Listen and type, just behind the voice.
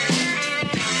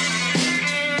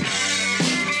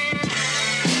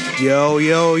Yo,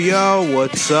 yo, yo,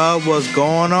 what's up? What's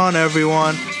going on,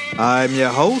 everyone? I'm your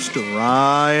host,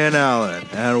 Ryan Allen,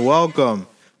 and welcome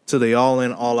to the All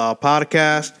In, All Out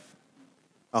podcast.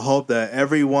 I hope that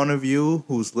every one of you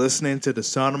who's listening to the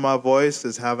sound of my voice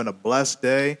is having a blessed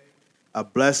day, a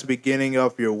blessed beginning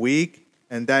of your week,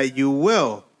 and that you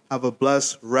will have a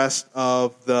blessed rest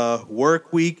of the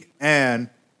work week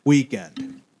and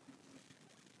weekend.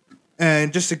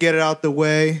 And just to get it out the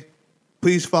way,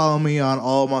 please follow me on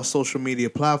all my social media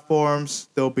platforms.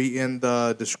 They'll be in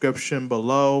the description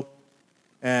below.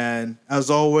 And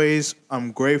as always,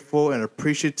 I'm grateful and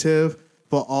appreciative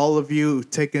for all of you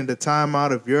taking the time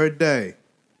out of your day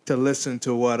to listen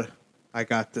to what I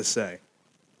got to say.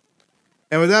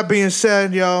 And with that being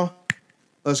said, y'all,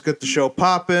 let's get the show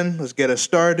popping. Let's get it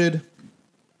started.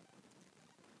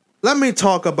 Let me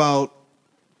talk about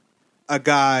a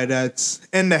guy that's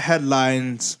in the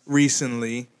headlines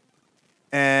recently,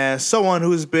 and someone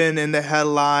who's been in the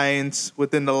headlines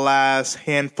within the last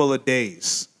handful of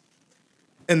days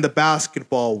in the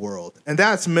basketball world. And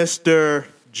that's Mr.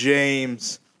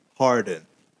 James Harden.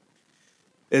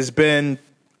 It's been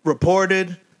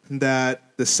reported that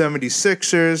the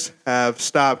 76ers have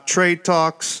stopped trade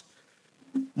talks,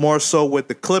 more so with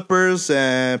the Clippers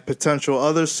and potential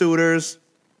other suitors,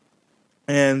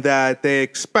 and that they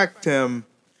expect him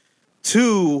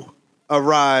to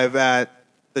arrive at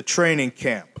the training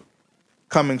camp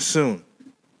coming soon.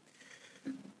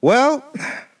 Well,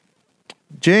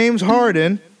 James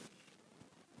Harden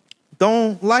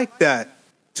don't like that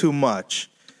too much.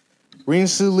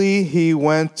 Recently, he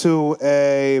went to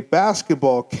a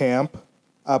basketball camp,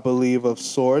 I believe, of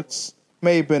sorts.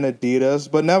 May have been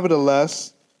Adidas, but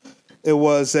nevertheless, it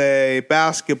was a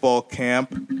basketball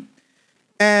camp.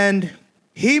 And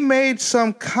he made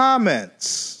some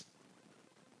comments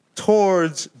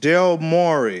towards Daryl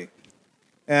Morey.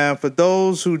 And for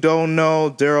those who don't know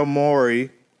Daryl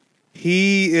Morey,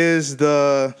 he is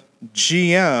the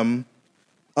GM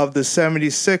of the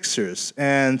 76ers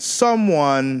and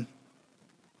someone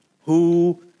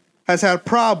who has had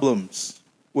problems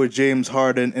with James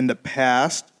Harden in the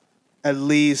past, at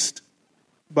least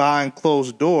behind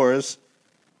closed doors.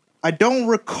 I don't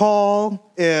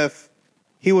recall if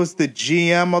he was the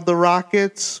GM of the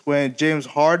Rockets when James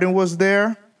Harden was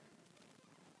there.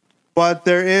 But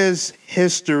there is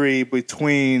history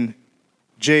between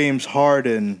James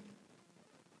Harden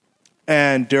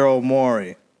and Daryl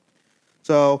Morey.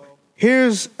 So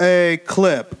here's a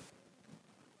clip,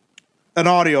 an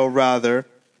audio rather,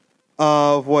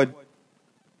 of what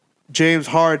James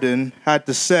Harden had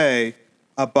to say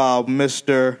about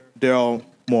Mr. Daryl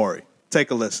Morey.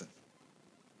 Take a listen.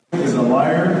 He's a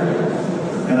liar,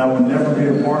 and I would never be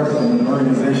a part of an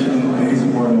organization that he's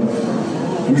a part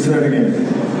of. Let me say that again.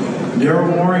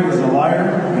 Daryl Morey is a liar,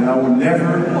 and I would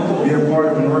never be a part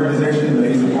of an organization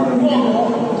that he's a part of again.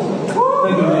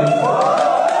 Thank you, man.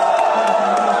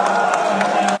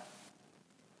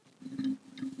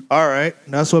 All right,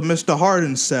 that's what Mr.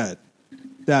 Harden said,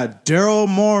 that Daryl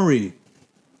Morey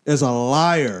is a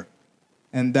liar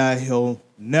and that he'll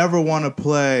never want to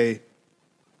play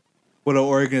with an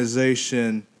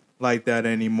organization like that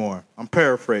anymore. I'm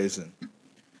paraphrasing.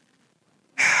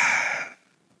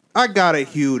 I got a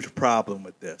huge problem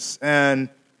with this. And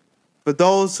for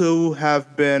those who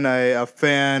have been a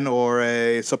fan or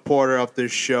a supporter of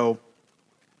this show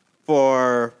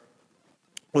for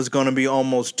what's going to be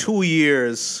almost 2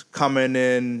 years coming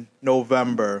in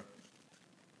November,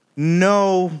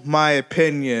 know my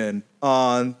opinion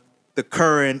on the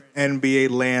current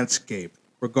NBA landscape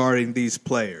regarding these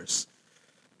players.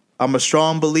 I'm a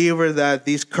strong believer that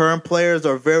these current players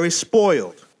are very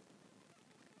spoiled.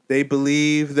 They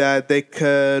believe that they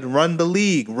could run the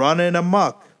league, run it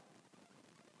amok.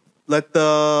 Let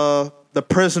the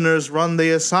prisoners run the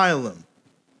asylum.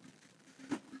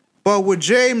 But with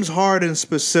James Harden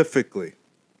specifically,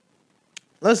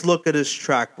 let's look at his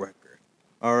track record.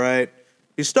 All right?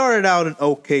 He started out in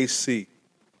OKC.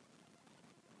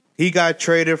 He got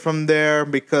traded from there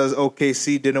because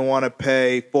OKC didn't want to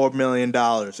pay $4 million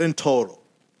in total.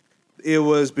 It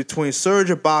was between Serge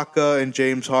Ibaka and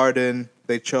James Harden.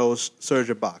 They chose Serge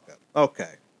Ibaka.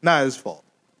 Okay, not his fault.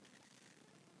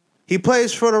 He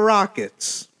plays for the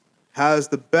Rockets, has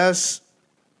the best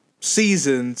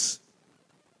seasons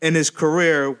in his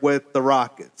career with the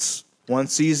Rockets. One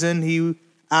season, he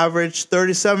averaged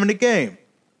 37 a game.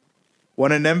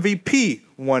 Won an MVP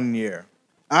 1 year.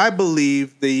 I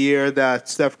believe the year that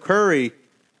Steph Curry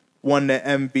won the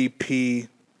MVP,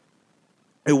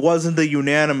 it wasn't the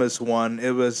unanimous one.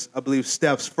 It was, I believe,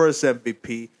 Steph's first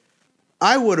MVP.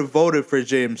 I would have voted for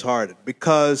James Harden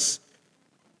because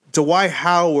Dwight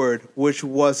Howard, which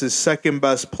was his second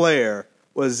best player,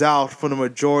 was out for the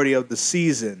majority of the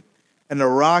season. And the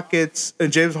Rockets,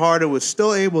 and James Harden was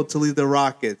still able to lead the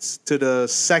Rockets to the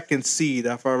second seed,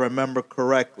 if I remember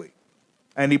correctly.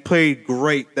 And he played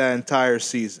great that entire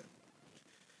season.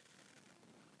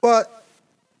 But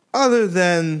other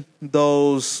than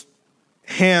those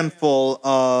handful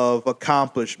of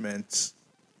accomplishments,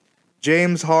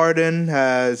 James Harden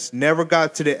has never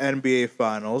got to the NBA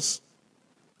Finals.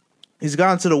 He's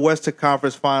gone to the Western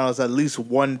Conference Finals at least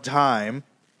one time,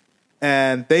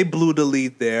 and they blew the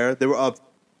lead there. They were up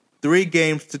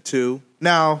 3-2.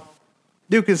 Now,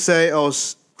 you can say, oh,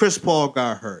 Chris Paul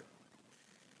got hurt.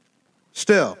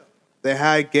 Still, they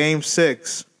had Game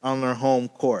 6 on their home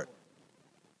court.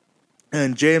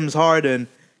 And James Harden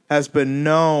has been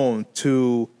known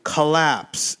to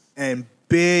collapse in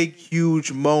big,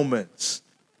 huge moments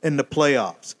in the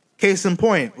playoffs. Case in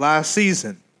point, last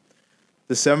season,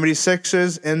 the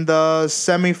 76ers in the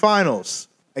semifinals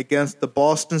against the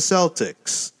Boston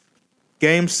Celtics.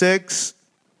 Game 6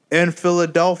 in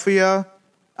Philadelphia,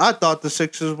 I thought the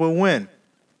Sixers would win,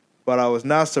 but I was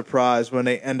not surprised when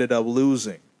they ended up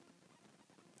losing.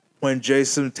 When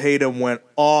Jason Tatum went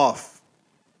off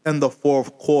in the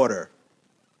fourth quarter,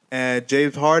 and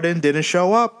James Harden didn't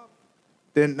show up,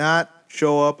 did not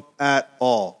show up at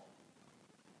all.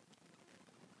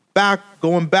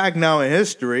 Going back now in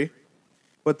history,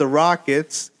 with the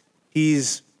Rockets,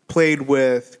 he's played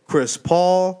with Chris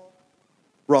Paul,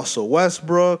 Russell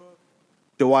Westbrook,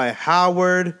 Dwight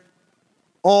Howard,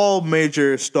 all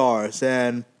major stars,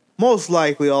 and most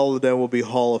likely all of them will be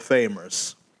Hall of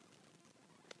Famers.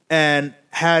 And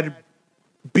had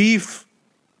beef,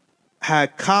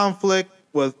 had conflict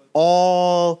with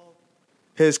all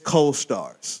his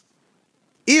co-stars.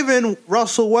 Even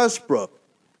Russell Westbrook.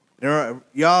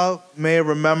 Y'all may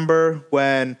remember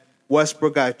when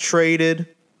Westbrook got traded.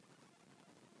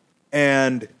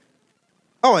 And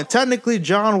technically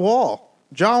John Wall.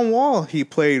 John Wall he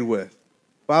played with.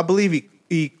 But I believe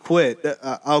he quit.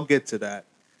 I'll get to that.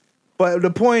 But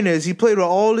the point is, he played with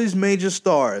all these major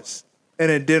stars, and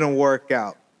it didn't work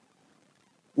out.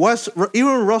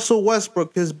 Even Russell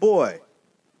Westbrook, his boy,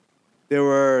 there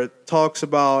were talks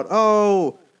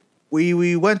about,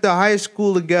 we went to high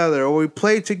school together, or we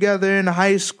played together in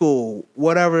high school,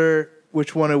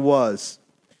 which one it was.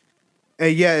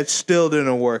 And yet it still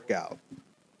didn't work out.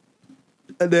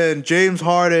 And then James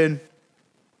Harden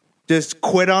just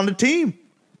quit on the team.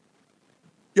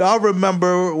 Y'all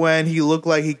remember when he looked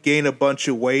like he gained a bunch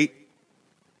of weight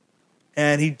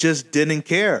and he just didn't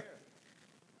care.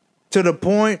 To the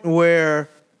point where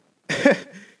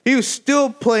he was still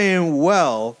playing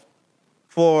well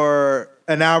for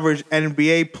an average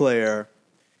NBA player.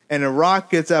 And the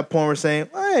Rockets at that point were saying,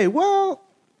 hey, well,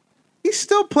 he's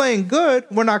still playing good.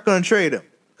 We're not going to trade him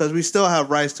because we still have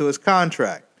rights to his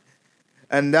contract.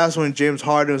 And that's when James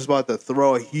Harden was about to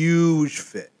throw a huge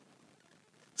fit.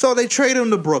 So they trade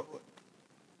him to Brooklyn.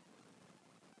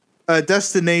 A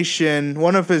destination,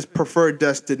 one of his preferred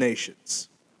destinations.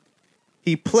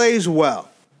 He plays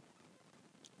well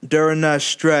during that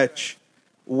stretch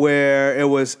where it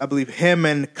was, I believe, him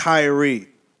and Kyrie.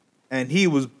 And he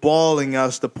was balling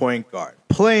us the point guard.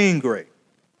 Playing great.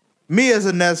 Me as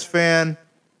a Nets fan,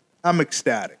 I'm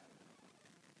ecstatic.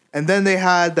 And then they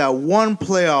had that one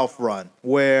playoff run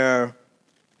where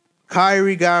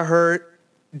Kyrie got hurt,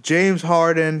 James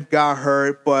Harden got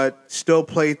hurt, but still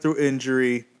played through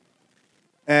injury.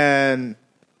 And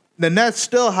the Nets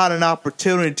still had an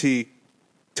opportunity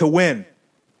to win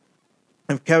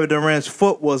if Kevin Durant's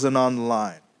foot wasn't on the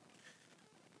line.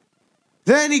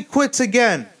 Then he quits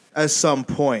again at some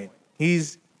point.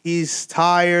 He's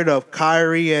tired of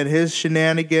Kyrie and his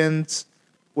shenanigans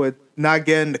with not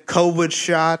getting the COVID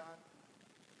shot.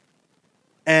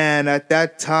 And at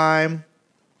that time,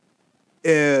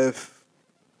 if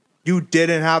you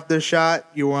didn't have the shot,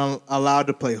 you weren't allowed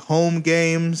to play home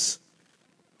games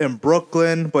in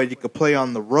Brooklyn, but you could play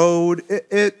on the road.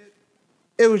 It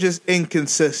was just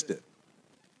inconsistent.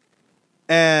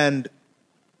 And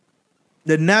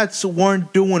the Nets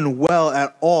weren't doing well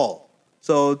at all.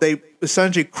 So they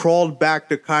essentially crawled back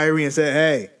to Kyrie and said,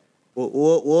 hey,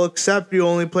 we'll accept you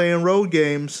only playing road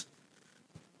games.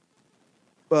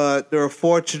 But they were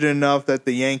fortunate enough that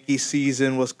the Yankee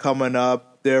season was coming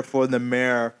up. Therefore, the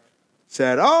mayor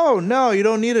said, oh, no, you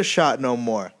don't need a shot no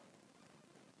more.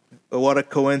 But what a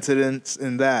coincidence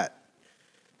in that.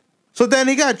 So then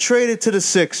he got traded to the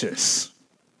Sixers.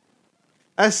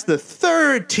 That's the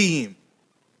third team.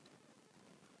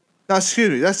 No, excuse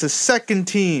me, that's the second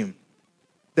team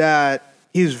that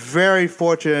he's very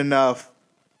fortunate enough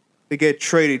to get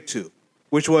traded to.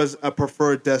 which was a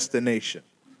preferred destination.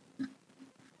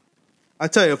 I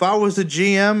tell you, if I was the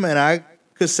GM and I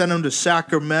could send him to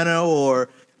Sacramento or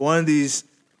one of these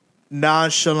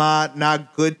nonchalant,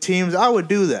 not good teams, I would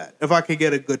do that if I could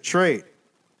get a good trade.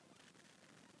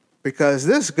 Because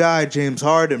this guy, James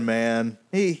Harden, man,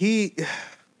 he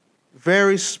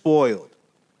very spoiled.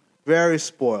 Very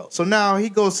spoiled. So now he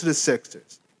goes to the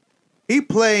Sixers. He's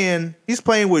playing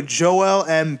with Joel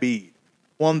Embiid,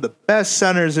 one of the best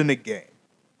centers in the game.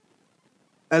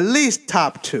 At least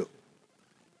top 2.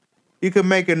 You could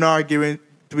make an argument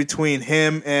between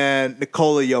him and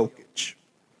Nikola Jokic.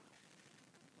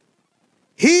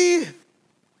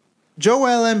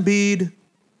 Joel Embiid,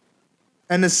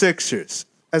 and the Sixers,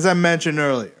 as I mentioned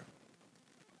earlier,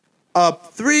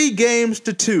 up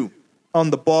 3-2 on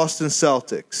the Boston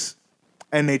Celtics,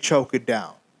 and they choke it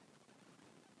down.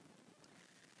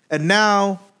 And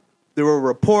now there were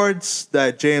reports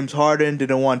that James Harden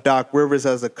didn't want Doc Rivers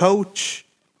as a coach,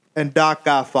 and Doc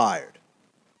got fired.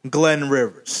 Glenn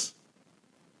Rivers.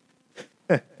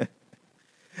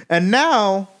 And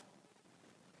now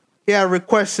he had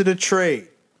requested a trade.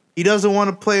 He doesn't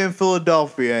want to play in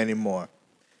Philadelphia anymore.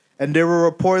 And there were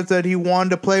reports that he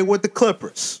wanted to play with the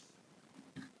Clippers.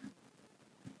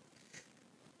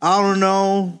 I don't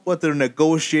know what the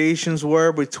negotiations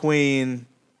were between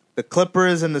the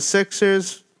Clippers and the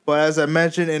Sixers, but as I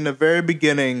mentioned in the very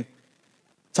beginning,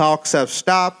 talks have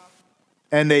stopped,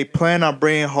 and they plan on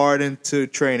bringing Harden to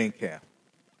training camp.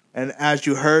 And as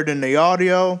you heard in the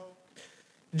audio,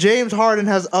 James Harden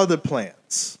has other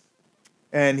plans,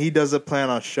 and he doesn't plan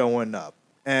on showing up.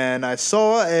 And I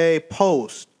saw a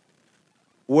post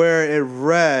where it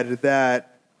read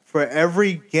that for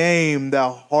every game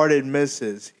that Harden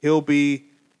misses, he'll be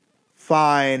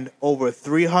fined over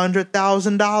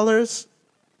 $300,000.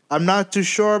 I'm not too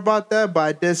sure about that, but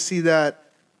I did see that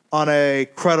on a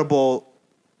credible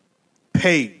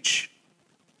page.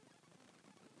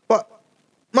 But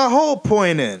my whole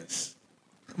point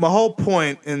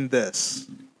in this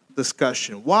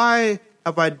discussion, why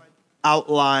have I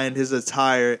outlined his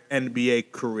entire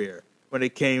NBA career when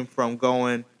it came from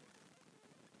going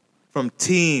from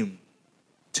team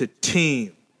to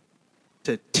team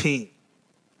to team?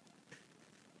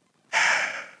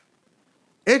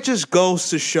 It just goes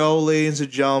to show, ladies and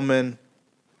gentlemen,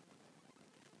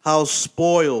 how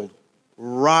spoiled,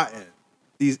 rotten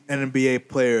these NBA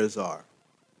players are.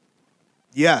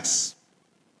 Yes,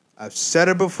 I've said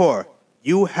it before.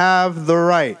 You have the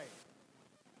right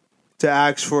to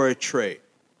ask for a trade.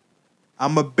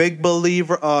 I'm a big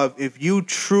believer of if you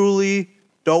truly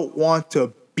don't want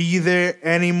to be there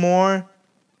anymore,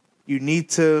 you need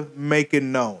to make it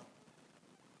known.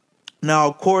 Now,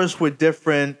 of course, with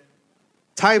different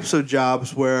types of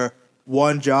jobs where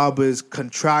one job is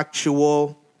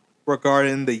contractual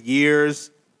regarding the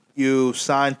years you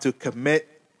sign to commit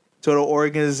to the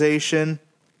organization,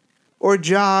 or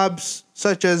jobs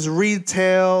such as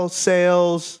retail,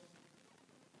 sales,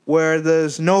 where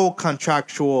there's no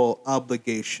contractual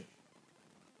obligation.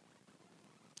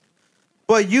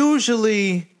 But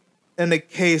usually in the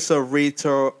case of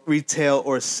retail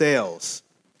or sales,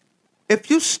 if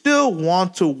you still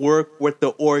want to work with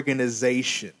the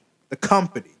organization, the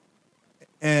company,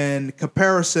 in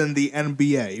comparison the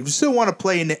NBA, if you still want to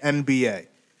play in the NBA,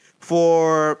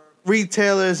 for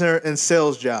retailers and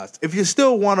sales jobs, if you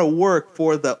still want to work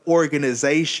for the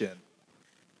organization,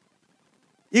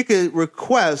 you could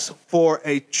request for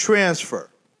a transfer.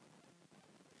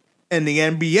 In the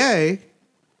NBA,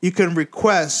 you can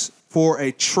request for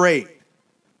a trade.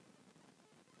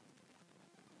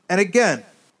 And again,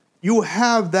 you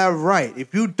have that right.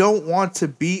 If you don't want to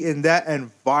be in that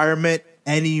environment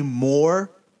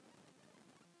anymore,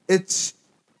 it's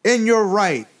in your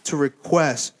right to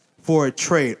request for a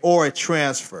trade or a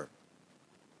transfer.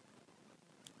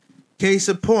 Case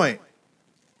in point,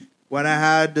 when I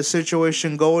had the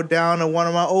situation go down at one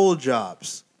of my old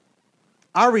jobs,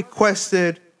 I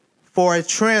requested for a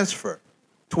transfer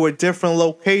to a different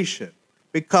location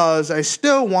because I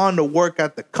still wanted to work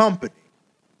at the company.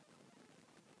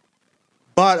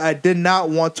 But I did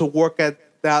not want to work at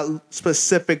that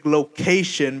specific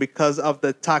location because of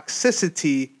the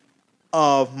toxicity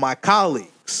of my colleagues.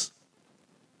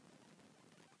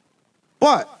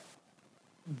 But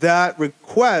that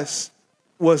request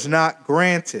was not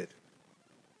granted.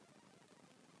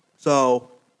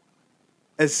 So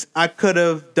I could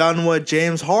have done what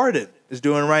James Harden is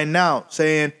doing right now,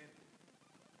 saying,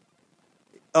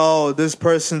 oh, this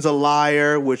person's a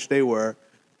liar, which they were,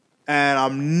 and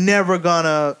I'm never going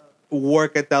to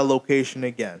work at that location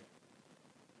again.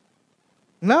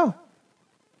 No.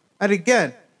 And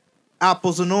again,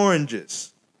 apples and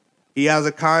oranges. He has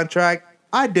a contract.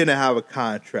 I didn't have a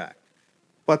contract.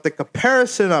 But the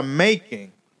comparison I'm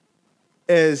making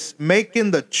is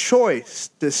making the choice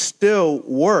to still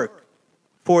work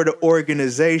for the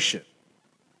organization.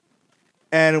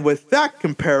 And with that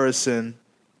comparison,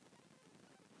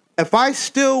 if I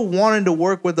still wanted to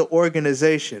work with the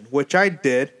organization, which I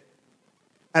did,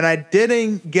 and I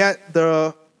didn't get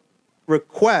the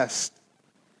request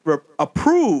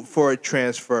approved for a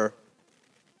transfer,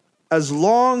 as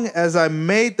long as I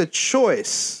made the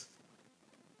choice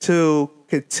to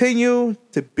continue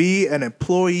to be an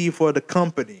employee for the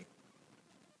company,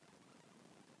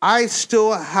 I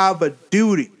still have a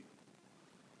duty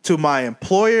to my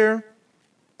employer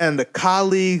and the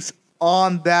colleagues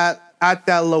at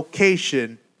that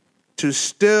location to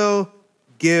still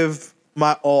give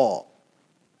my all.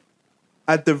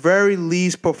 At the very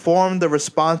least, perform the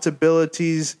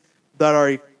responsibilities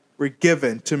that were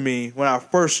given to me when I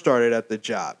first started at the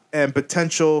job, and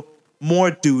potential more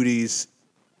duties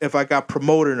if I got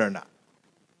promoted or not.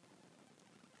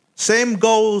 Same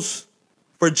goes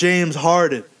for James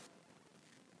Harden.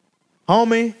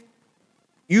 Homie,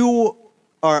 you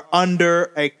are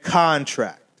under a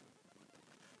contract.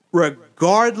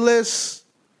 Regardless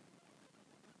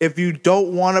if you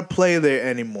don't want to play there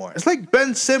anymore. It's like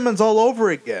Ben Simmons all over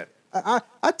again.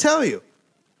 I tell you,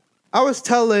 I was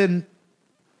telling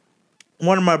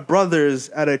one of my brothers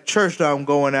at a church that I'm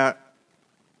going at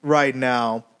right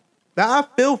now that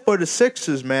I feel for the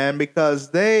Sixers, man, because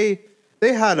they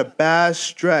had a bad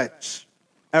stretch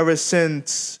ever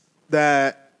since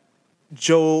that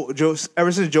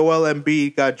ever since Joel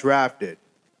Embiid got drafted.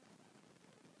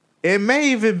 It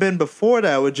may even been before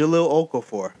that with Jahlil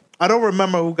Okafor. I don't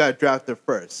remember who got drafted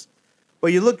first.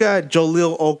 But you look at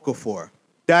Jahlil Okafor.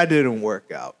 That didn't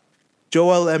work out.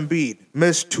 Joel Embiid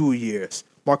missed 2 years.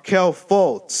 Markelle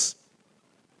Fultz.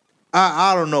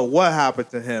 I don't know what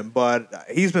happened to him, but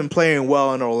he's been playing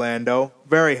well in Orlando.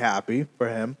 Very happy for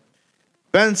him.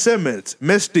 Ben Simmons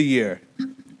missed a year.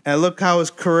 And look how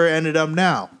his career ended up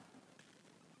now.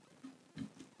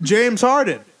 James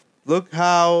Harden. Look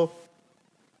how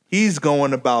he's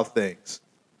going about things.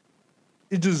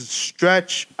 It just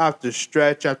stretch after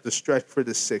stretch after stretch for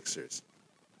the Sixers.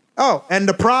 Oh, and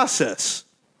the process.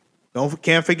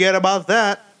 Can't forget about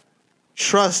that.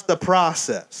 Trust the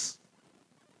process.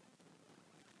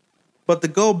 But to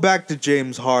go back to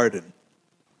James Harden.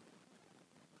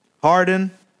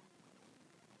 Harden,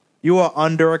 you are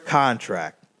under a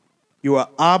contract. You are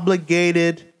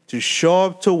obligated to show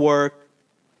up to work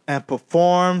and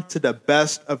perform to the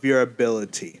best of your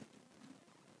ability.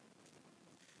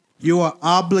 You are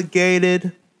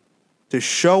obligated to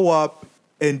show up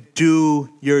and do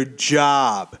your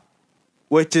job,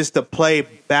 which is to play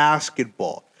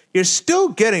basketball. You're still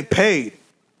getting paid.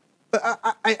 But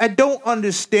I don't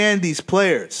understand these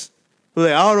players. They're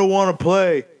like, I don't want to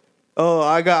play. Oh,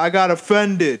 I got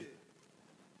offended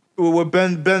with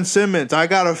Ben Simmons. I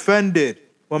got offended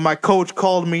when my coach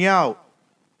called me out.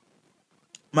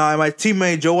 My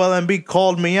teammate Joel Embiid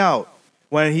called me out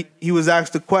when he was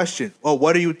asked the question, oh,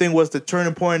 what do you think was the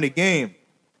turning point in the game?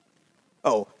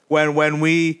 Oh, when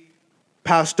we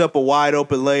passed up a wide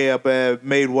open layup and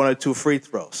made 1 or 2 free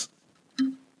throws.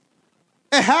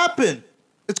 It happened.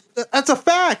 That's a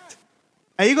fact.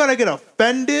 And you're going to get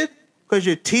offended because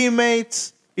your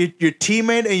teammate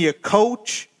and your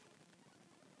coach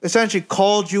essentially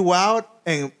called you out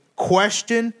and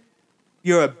questioned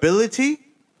your ability?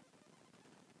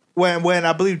 When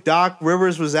I believe Doc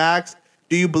Rivers was asked,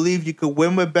 do you believe you could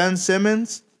win with Ben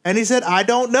Simmons? And he said, I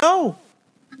don't know.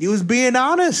 He was being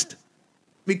honest.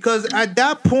 Because at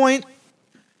that point,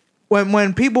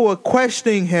 when people were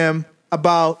questioning him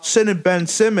about sitting Ben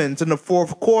Simmons in the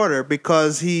fourth quarter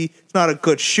because he's not a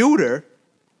good shooter,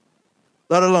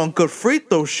 let alone good free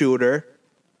throw shooter,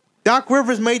 Doc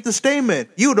Rivers made the statement,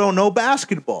 you don't know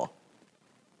basketball.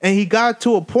 And he got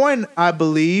to a point, I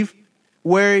believe,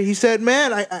 where he said,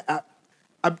 man, I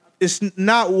it's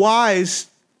not wise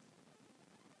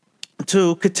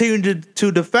to continue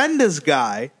to defend this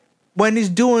guy when he's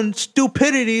doing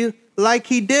stupidity like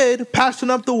he did,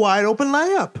 passing up the wide open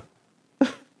layup.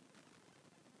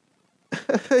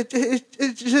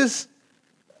 It's just,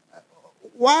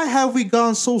 why have we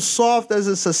gone so soft as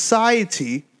a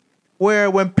society where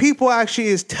when people actually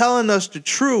is telling us the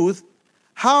truth,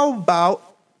 how about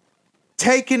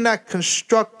taking that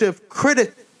constructive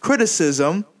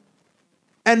criticism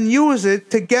and use it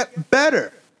to get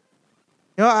better?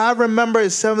 You know, I remember in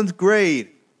 7th grade,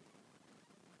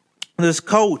 this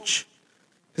coach,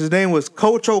 his name was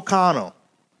Coach O'Connell,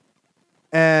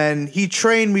 and he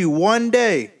trained me one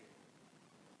day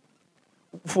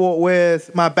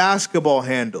with my basketball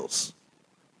handles.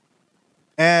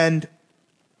 And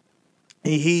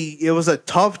it was a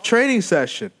tough training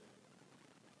session.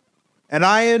 And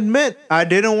I admit I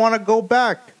didn't want to go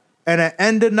back. And I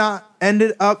ended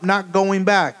up not going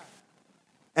back.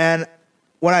 And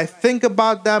when I think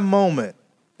about that moment,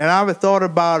 and I haven't thought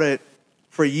about it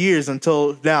for years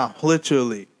until now,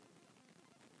 literally,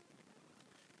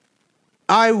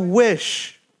 I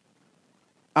wish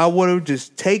I would have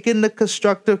just taken the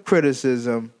constructive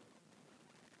criticism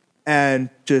and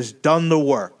just done the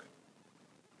work.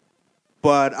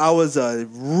 But I was a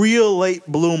real late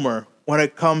bloomer when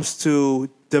it comes to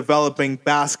developing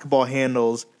basketball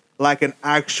handles like an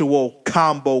actual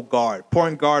combo guard,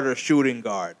 point guard or shooting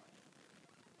guard.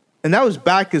 And that was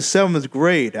back in 7th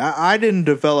grade. I didn't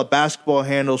develop basketball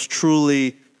handles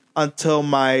truly until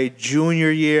my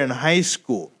junior year in high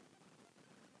school.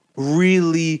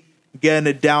 Really getting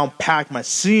it down packed my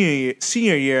senior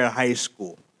year in high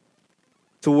school,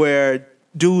 to where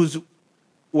dudes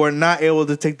were not able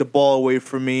to take the ball away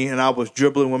from me, and I was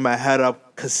dribbling with my head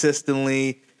up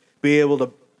consistently, be able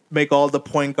to make all the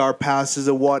point guard passes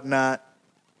and whatnot.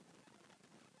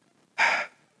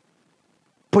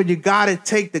 But you got to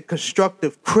take the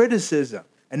constructive criticism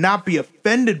and not be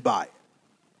offended by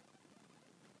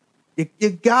it. You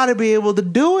got to be able to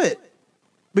do it.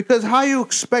 Because how you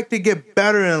expect to get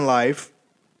better in life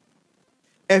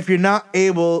if you're not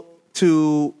able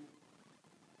to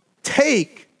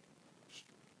take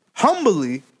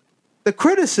humbly the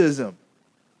criticism,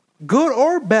 good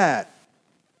or bad,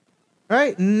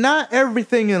 right? Not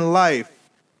everything in life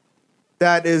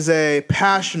that is a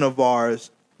passion of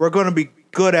ours, we're going to be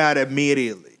good at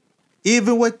immediately.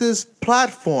 Even with this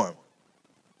platform.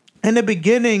 In the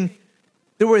beginning,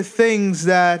 there were things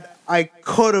that I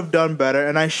could have done better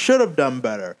and I should have done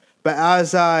better. But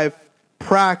as I've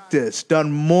practiced,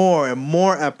 done more and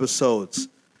more episodes,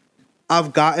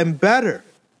 I've gotten better.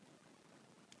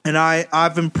 And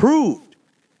I've improved.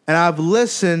 And I've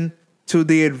listened to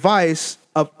the advice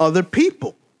of other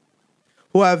people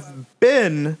who have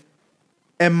been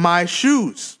in my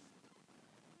shoes.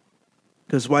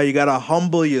 That's why you got to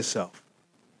humble yourself.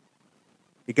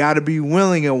 You got to be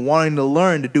willing and wanting to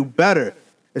learn to do better.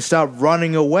 And stop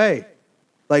running away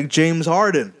like James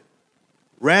Harden.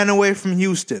 Ran away from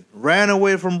Houston, ran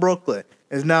away from Brooklyn,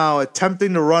 is now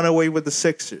attempting to run away with the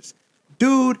Sixers.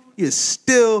 Dude, you're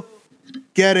still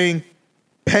getting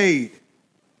paid.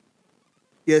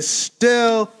 You're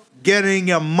still getting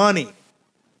your money.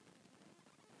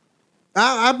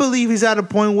 I believe he's at a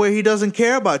point where he doesn't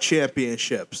care about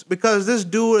championships because this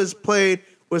dude has played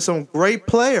with some great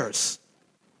players.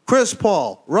 Chris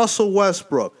Paul, Russell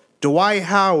Westbrook, Dwight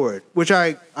Howard, which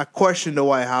I question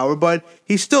Dwight Howard, but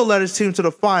he still led his team to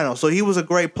the final, so he was a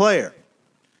great player.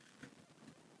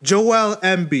 Joel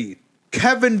Embiid,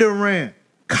 Kevin Durant,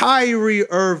 Kyrie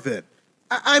Irving.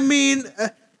 I mean,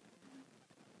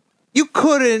 you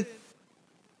couldn't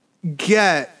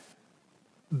get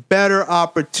better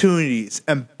opportunities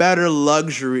and better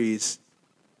luxuries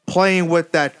playing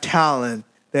with that talent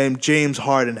than James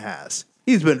Harden has.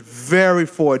 He's been very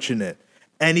fortunate,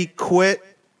 and he quit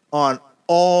on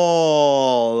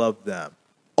all of them.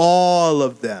 All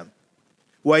of them.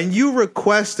 When you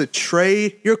request a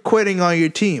trade, you're quitting on your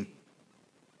team.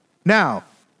 Now,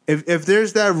 if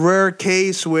there's that rare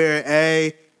case where,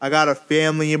 hey, I got a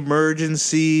family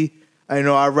emergency, I'd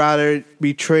rather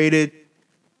be traded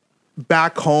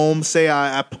back home. Say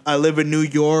I live in New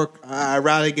York, I'd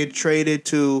rather get traded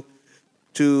to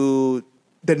the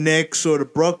Knicks or to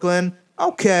Brooklyn.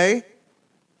 Okay.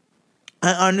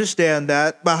 I understand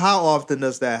that, but how often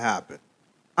does that happen?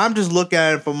 I'm just looking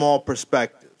at it from all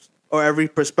perspectives, or every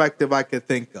perspective I could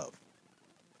think of.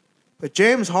 But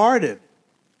James Harden,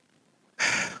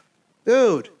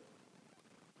 dude,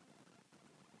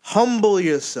 humble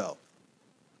yourself.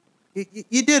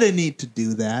 You didn't need to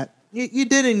do that. You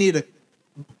didn't need to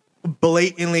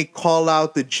blatantly call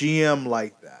out the GM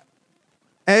like that.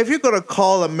 And if you're going to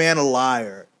call a man a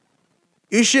liar,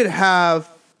 you should have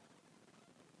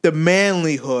the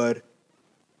manlyhood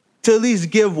to at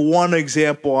least give one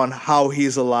example on how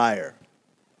he's a liar.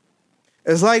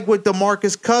 It's like with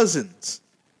DeMarcus Cousins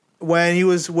when he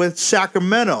was with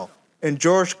Sacramento and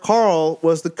George Karl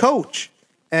was the coach.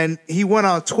 And he went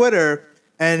on Twitter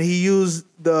and he used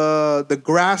the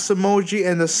grass emoji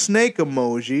and the snake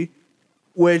emoji,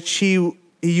 which he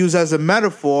used as a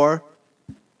metaphor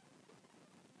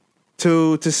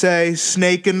to say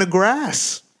snake in the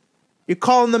grass. You're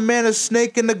calling the man a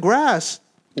snake in the grass.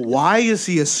 Why is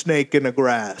he a snake in the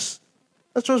grass?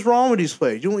 That's what's wrong with these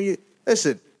players.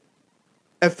 Listen,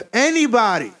 if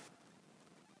anybody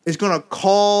is going to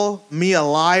call me a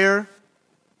liar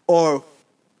or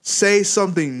say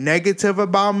something negative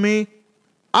about me,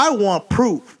 I want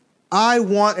proof. I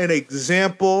want an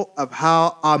example of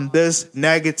how I'm this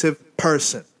negative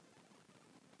person.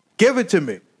 Give it to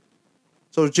me.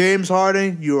 So James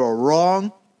Harden, you are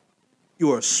wrong.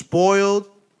 You are spoiled.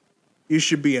 You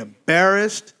should be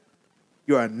embarrassed.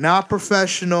 You are not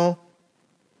professional.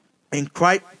 And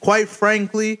quite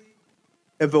frankly,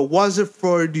 if it wasn't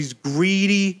for these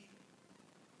greedy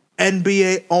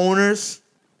NBA owners,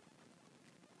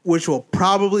 which will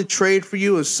probably trade for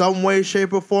you in some way,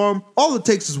 shape, or form, all it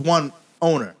takes is one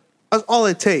owner. That's all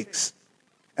it takes.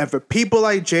 And for people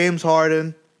like James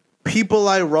Harden, people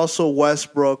like Russell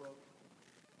Westbrook,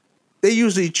 they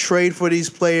usually trade for these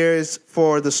players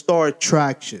for the star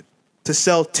attraction, to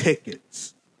sell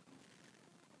tickets.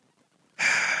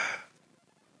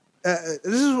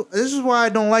 This is why I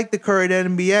don't like the current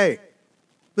NBA.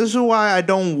 This is why I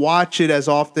don't watch it as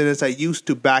often as I used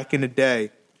to back in the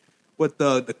day with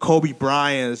the Kobe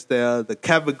Bryants, the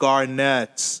Kevin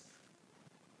Garnetts,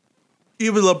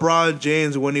 even LeBron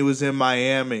James when he was in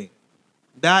Miami.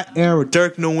 That era,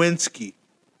 Dirk Nowitzki.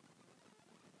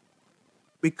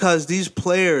 Because these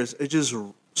players are just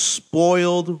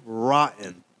spoiled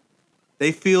rotten.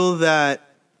 They feel that,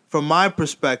 from my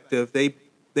perspective,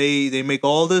 they make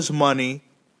all this money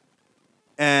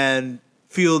and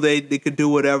feel they could do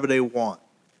whatever they want.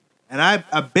 And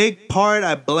a big part,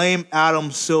 I blame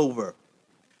Adam Silver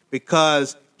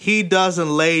because he doesn't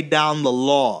lay down the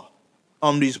law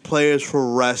on these players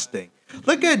for resting.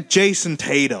 Look at Jason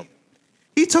Tatum.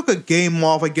 He took a game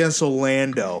off against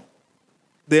Orlando,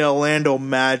 the Orlando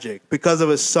Magic, because of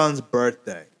his son's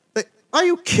birthday. Like, are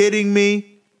you kidding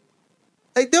me?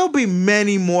 Like, there'll be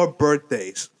many more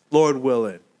birthdays, Lord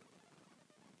willing,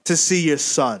 to see your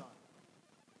son.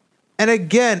 And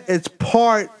again, it's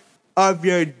part of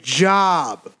your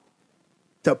job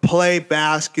to play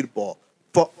basketball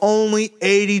for only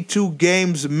 82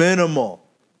 games minimal.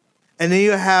 And then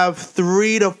you have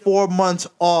 3 to 4 months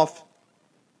off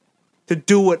to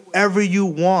do whatever you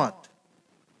want.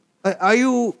 Like, are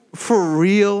you for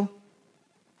real?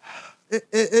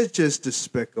 It's just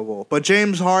despicable. But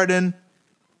James Harden,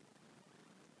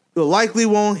 you likely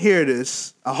won't hear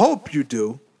this. I hope you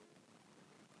do.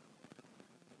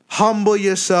 Humble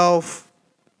yourself.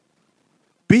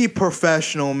 Be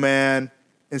professional, man,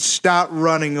 and stop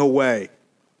running away.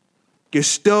 You're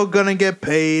still going to get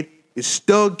paid. You're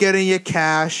still getting your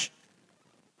cash.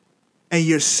 And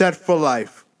you're set for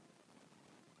life.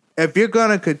 If you're going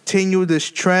to continue this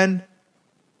trend,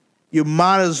 you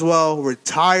might as well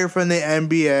retire from the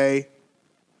NBA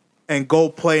and go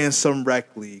play in some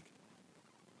rec league.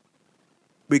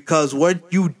 Because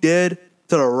what you did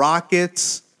to the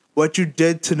Rockets, what you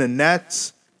did to the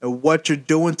Nets, and what you're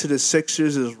doing to the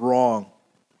Sixers is wrong.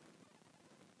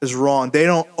 Is wrong. They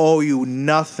don't owe you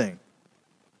nothing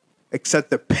except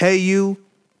to pay you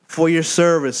for your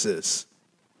services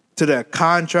to the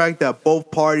contract that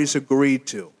both parties agreed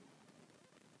to.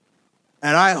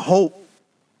 And I hope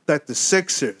that the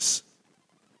Sixers,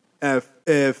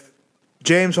 if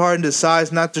James Harden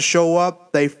decides not to show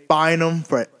up, they fine him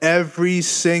for every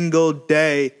single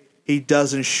day he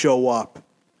doesn't show up.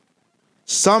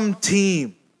 Some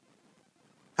team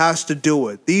has to do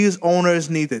it. These owners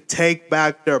need to take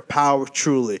back their power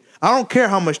truly. I don't care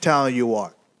how much talent you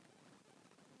are.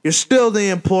 You're still the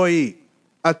employee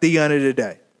at the end of the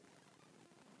day.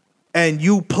 And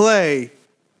you play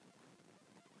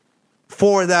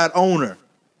for that owner.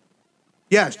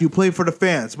 Yes, you play for the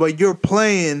fans, but you're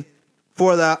playing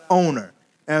for that owner.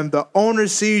 And the owner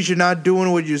sees you're not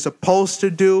doing what you're supposed to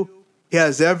do. He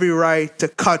has every right to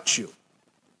cut you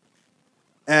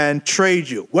and trade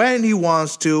you when he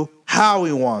wants to, how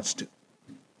he wants to.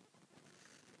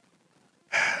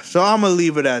 So I'm going to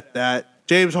leave it at that.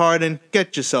 James Harden,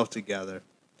 get yourself together.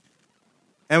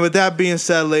 And with that being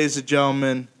said, ladies and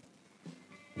gentlemen,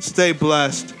 stay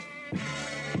blessed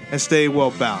and stay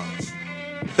well balanced.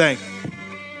 Thank you.